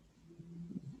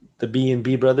the B and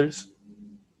B brothers?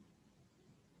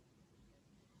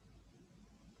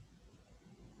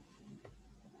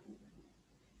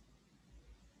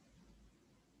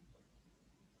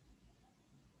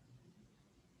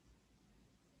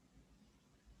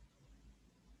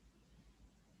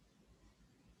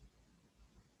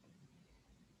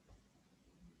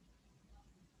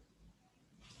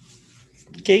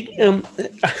 Okay,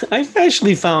 I've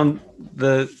actually found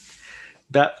that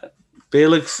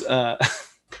Balak's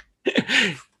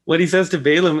what he says to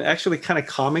Balaam actually kind of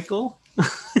comical.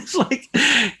 It's like,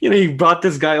 he brought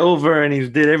this guy over and he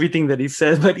did everything that he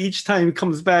said, but each time he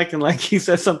comes back and like he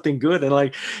says something good and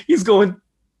like he's going,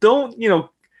 don't,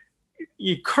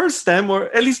 you curse them, or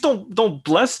at least don't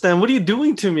bless them. What are you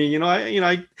doing to me?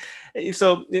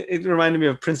 So it reminded me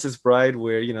of Princess Bride,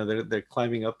 where they're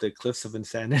climbing up the cliffs of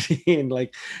insanity, and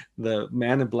like the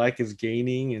man in black is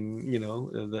gaining, and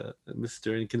the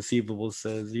Mr. Inconceivable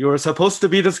says, "You were supposed to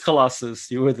be this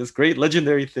Colossus. You were this great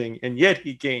legendary thing, and yet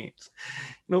he gains."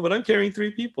 But I'm carrying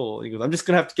 3 people. He goes, "I'm just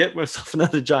gonna have to get myself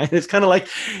another giant." It's kind of like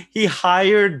he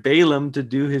hired Balaam to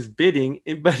do his bidding,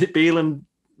 but Balaam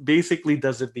basically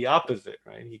does it the opposite,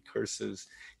 right? He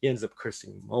ends up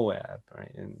cursing Moab,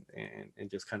 right? And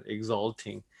just kind of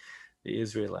exalting the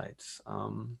Israelites.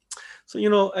 So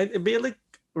Balak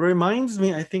reminds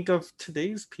me, I think, of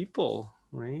today's people,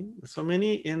 right? So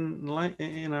many in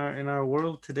our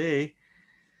world today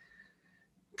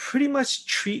pretty much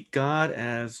treat God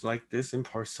as like this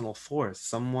impersonal force,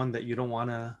 someone that you don't want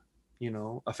to,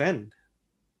 offend,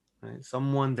 right?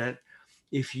 Someone that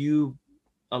if you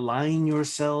align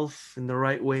yourself in the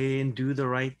right way and do the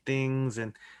right things,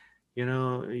 and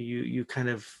you kind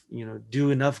of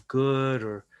do enough good,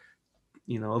 or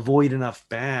avoid enough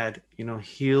bad,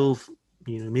 he'll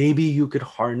maybe you could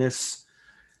harness,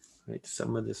 right,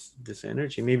 some of this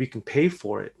energy. Maybe you can pay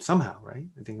for it somehow, right?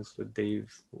 I think that's what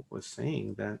Dave was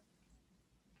saying, that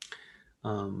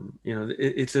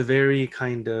it's a very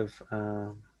kind of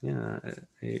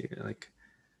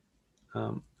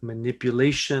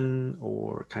manipulation,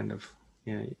 or kind of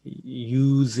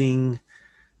using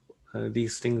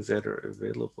these things that are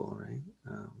available, right?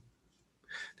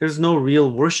 There's no real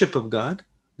worship of God.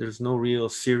 There's no real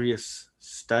serious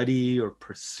study or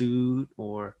pursuit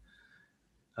or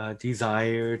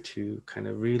desire to kind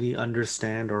of really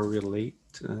understand or relate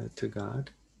to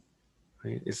God,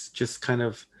 right? It's just kind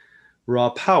of raw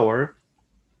power,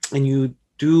 and you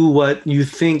do what you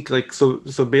think, like, so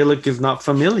Balak is not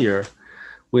familiar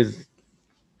with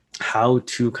how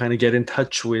to kind of get in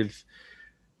touch with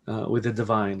the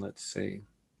divine, let's say.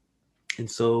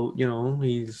 And so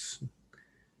he's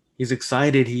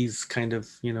excited, he's kind of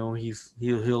he's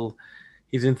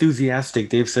enthusiastic.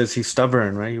 Dave says he's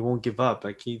stubborn, right? He won't give up.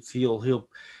 Like he's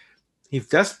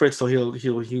desperate, so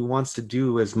he wants to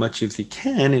do as much as he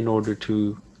can in order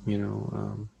to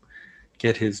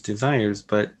get his desires,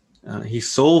 but he's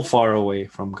so far away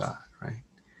from God, right?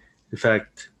 In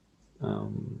fact,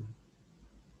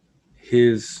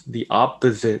 the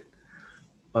opposite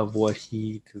of what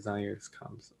he desires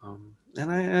comes.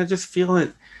 And I just feel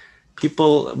that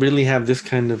people really have this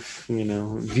kind of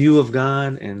view of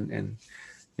God, and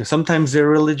sometimes they're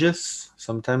religious,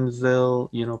 sometimes they'll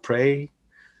pray,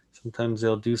 sometimes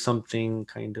they'll do something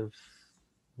kind of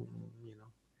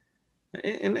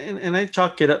and I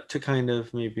chalk it up to kind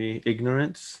of maybe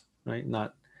ignorance, right?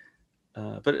 Not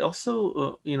but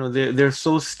also they're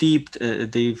so steeped.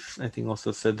 Dave, I think,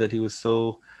 also said that he was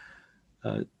so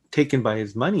taken by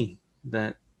his money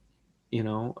that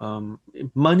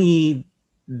money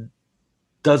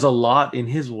does a lot in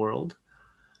his world,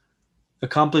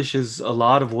 accomplishes a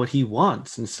lot of what he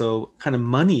wants, and so kind of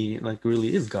money like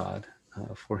really is God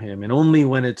for him. And only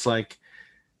when it's like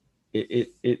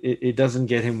it doesn't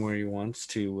get him where he wants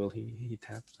to will he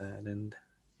tap that. And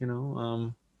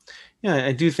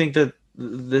I do think that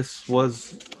this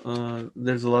was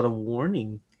there's a lot of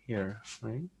warning here,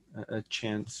 right? A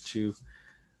chance to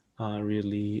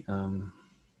really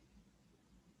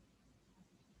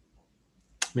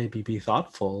maybe be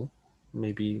thoughtful,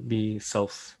 maybe be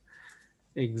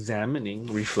self-examining,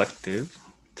 reflective,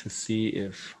 to see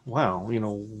if, wow,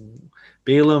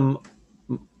 Balaam,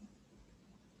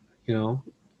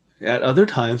 at other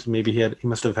times maybe he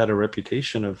must have had a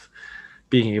reputation of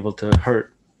being able to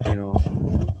hurt,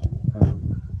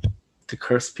 to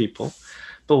curse people,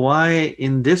 but why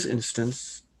in this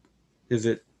instance is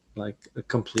it like a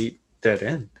complete dead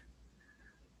end?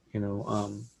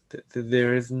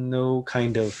 There is no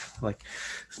kind of like,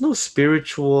 there's no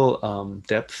spiritual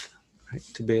depth, right,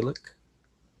 to Balak,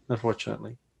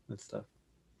 unfortunately, and stuff.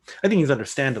 I think he's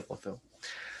understandable, though.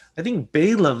 I think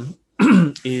Balaam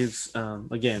is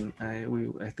again, I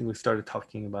think we started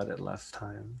talking about it last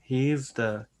time. He's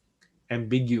the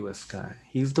ambiguous guy.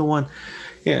 He's the one.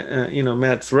 Yeah,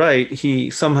 Matt's right. He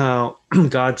somehow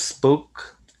God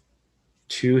spoke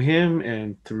to him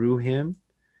and through him,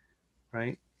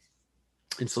 right?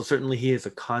 And so certainly he is a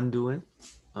conduit,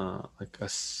 like a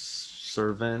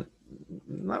servant,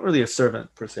 not really a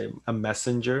servant per se, a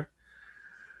messenger,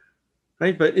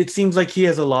 right? But it seems like he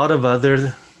has a lot of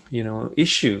other,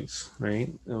 issues,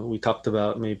 right? We talked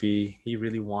about maybe he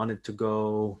really wanted to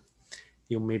go.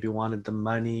 He maybe wanted the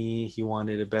money. He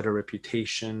wanted a better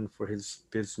reputation for his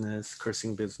business,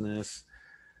 cursing business.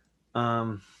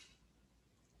 Um,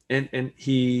 and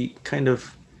he kind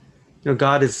of,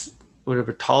 God is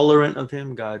whatever tolerant of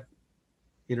him. God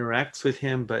interacts with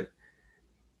him, but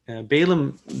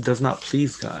Balaam does not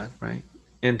please God, right?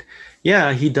 And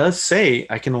yeah, he does say,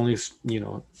 "I can only,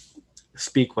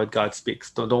 speak what God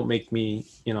speaks. Don't make me,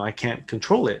 I can't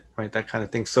control it," right? That kind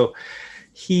of thing. So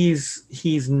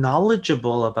he's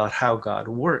knowledgeable about how God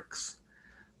works.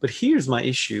 But here's my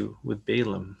issue with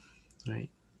Balaam, right?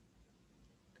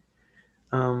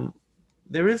 Um,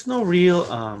 there is no real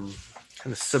kind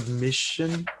of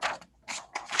submission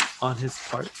on his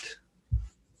part.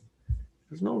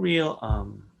 There's no real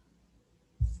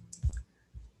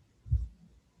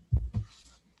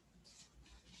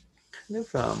kind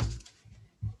of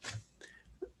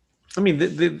I mean,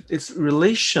 it's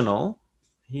relational.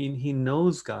 He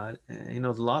knows God. He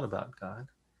knows a lot about God,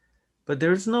 but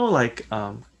there's no like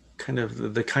kind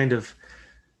of the kind of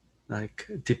like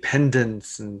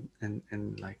dependence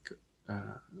and like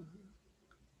uh,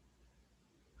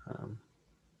 um,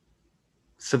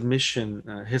 submission.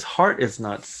 His heart is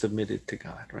not submitted to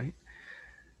God, right?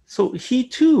 So he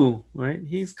too, right?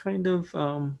 He's kind of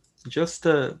just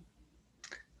a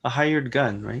hired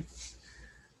gun, right?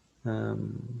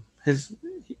 His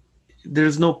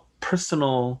there's no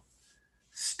personal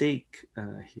stake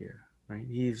here, right?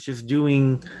 He's just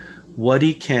doing what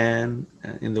he can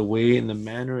in the way, in the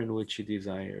manner in which he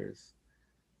desires,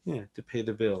 yeah, to pay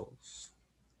the bills.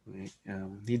 Right?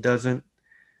 He doesn't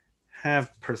have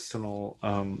personal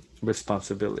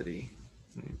responsibility.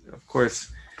 Right? Of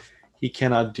course, he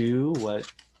cannot do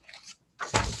what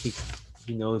he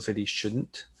he knows that he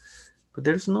shouldn't. But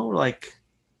there's no like.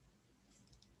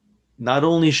 Not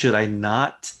only should I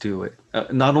not do it,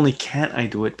 not only can't I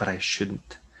do it, but I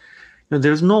shouldn't.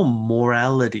 There's no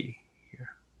morality here.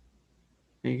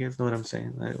 You guys know what I'm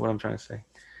saying? What I'm trying to say,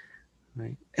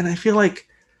 right? And I feel like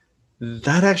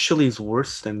that actually is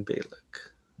worse than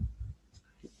Balak.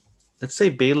 Let's say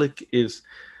Balak is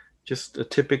just a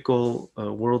typical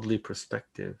worldly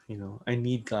perspective. I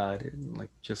need God, and like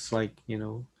just like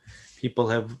people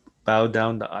have bowed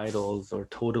down to idols or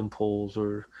totem poles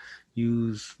or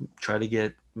try to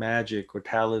get magic or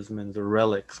talismans or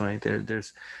relics, right?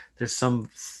 There's some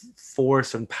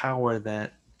force and power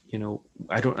that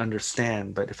I don't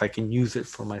understand, but if I can use it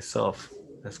for myself,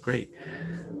 that's great.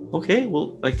 Okay,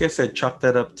 well, like I said, chalk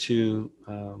that up to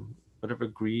whatever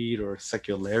greed or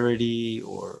secularity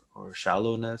or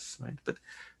shallowness, right? But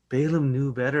Balaam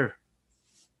knew better.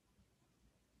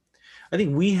 I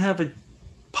think we have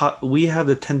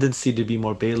the tendency to be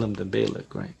more Balaam than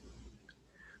Balak, right?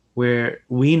 Where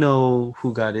we know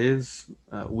who God is,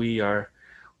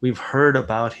 we've heard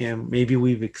about him, maybe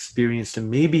we've experienced him,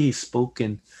 maybe he's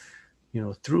spoken,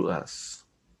 through us.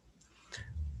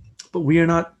 But we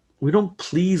don't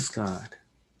please God.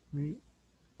 Right?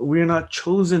 We are not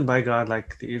chosen by God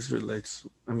like the Israelites.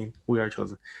 I mean, we are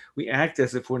chosen. We act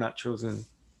as if we're not chosen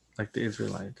like the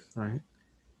Israelites, right?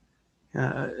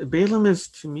 Balaam is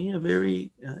to me a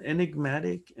very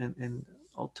enigmatic and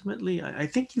ultimately I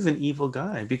think he's an evil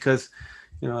guy because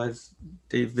as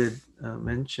David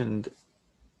mentioned,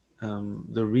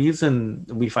 the reason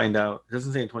we find out, it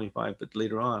doesn't say in 25 but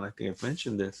later on, I think I've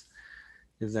mentioned this,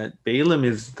 is that Balaam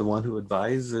is the one who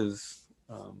advises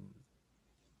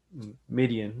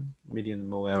Midian and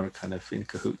Moab are kind of in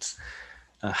cahoots,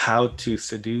 how to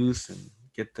seduce and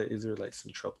get the Israelites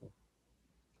in trouble.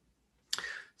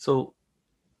 So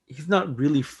he's not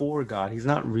really for God. He's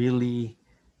not really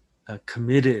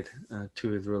committed to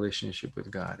his relationship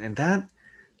with God. And that,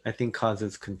 I think,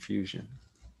 causes confusion.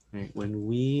 Right? When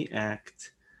we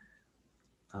act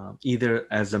either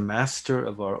as a master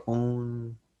of our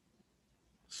own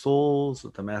souls,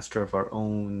 the master of our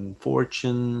own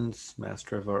fortunes,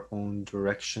 master of our own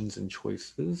directions and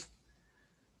choices,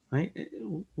 right?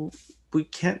 We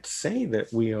can't say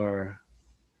that we are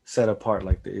set apart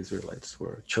like the Israelites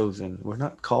were chosen. We're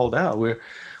not called out. We're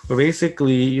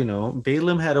basically,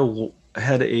 Balaam had a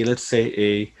let's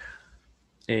say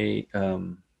a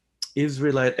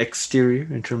Israelite exterior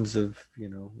in terms of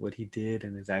what he did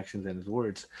and his actions and his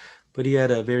words, but he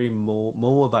had a very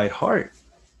Moabite heart.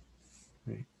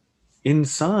 Right?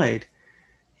 Inside,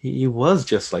 he was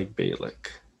just like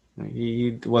Balak.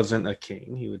 He wasn't a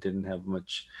king. He didn't have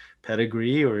much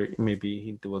pedigree, or maybe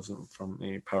he wasn't from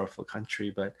a powerful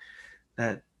country, but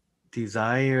that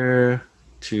desire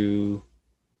to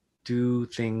do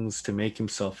things to make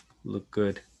himself look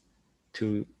good,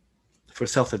 to for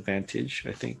self-advantage.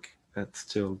 I think that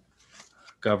still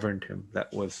governed him.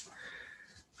 That was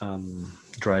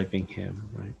driving him,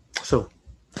 right? So,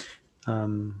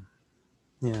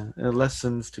 yeah,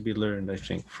 lessons to be learned, I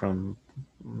think, from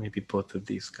maybe both of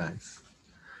these guys.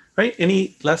 Right?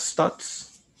 Any last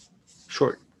thoughts?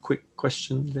 Short, quick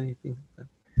questions? Anything that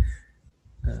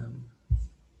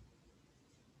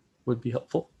would be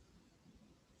helpful?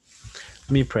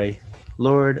 Let me pray.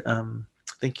 Lord,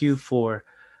 thank you for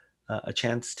a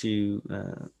chance to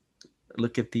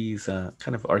look at these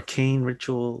kind of arcane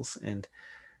rituals, and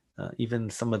even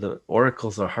some of the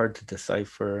oracles are hard to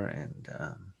decipher. And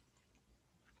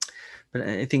but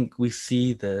I think we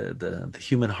see the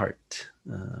human heart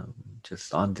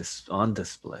just on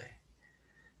display.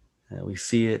 We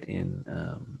see it in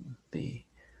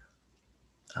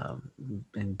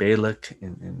in Balak,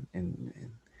 in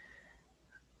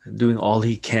doing all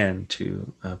he can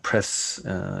to press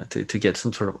to get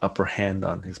some sort of upper hand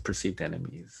on his perceived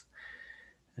enemies.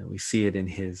 And we see it in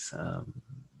his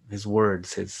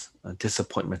words, his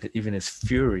disappointment, even his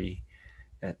fury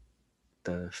at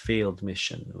the failed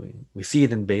mission. We see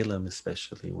it in Balaam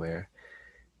especially, where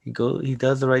he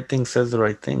does the right things, says the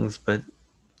right things, but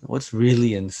what's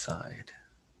really inside?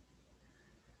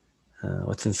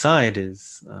 What's inside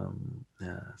is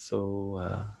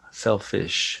so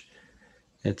selfish.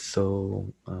 It's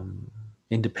so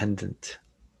independent.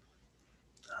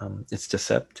 It's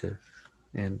deceptive.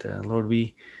 And Lord,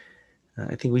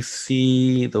 I think we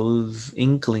see those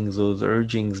inklings, those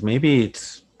urgings. Maybe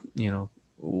it's,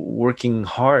 working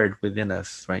hard within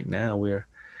us right now. We're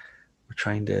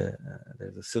trying to,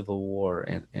 there's a civil war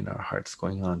in our hearts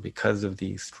going on because of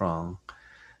these strong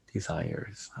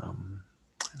desires.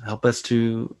 Help us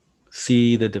to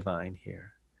see the divine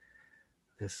here.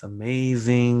 This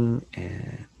amazing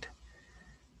and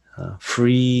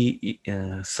free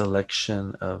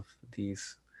selection of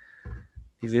these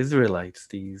Israelites,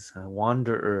 these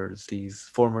wanderers, these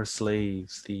former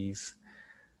slaves, these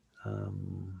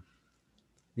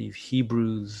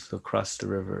Hebrews across the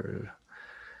river,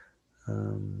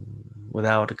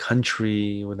 without a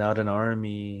country, without an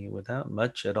army, without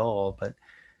much at all, but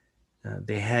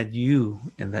they had you,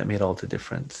 and that made all the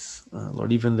difference.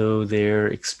 Lord, even though their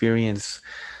experience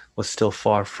was still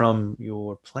far from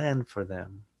your plan for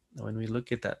them, when we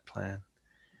look at that plan,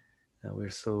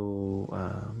 we're so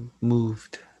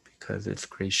moved because it's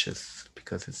gracious,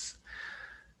 because it's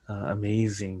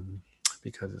amazing,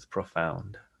 because it's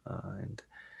profound. And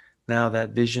now that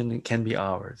vision can be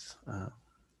ours.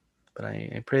 But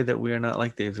I pray that we are not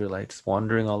like the Israelites,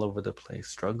 wandering all over the place,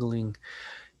 struggling,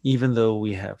 even though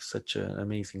we have such an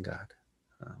amazing God.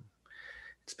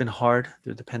 It's been hard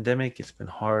through the pandemic. It's been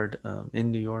hard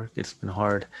in New York. It's been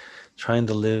hard trying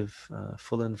to live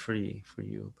full and free for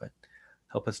you. But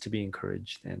help us to be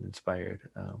encouraged and inspired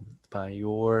by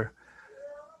your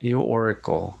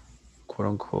oracle, quote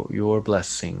unquote, your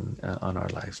blessing on our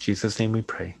lives. In Jesus' name we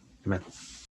pray. Amen.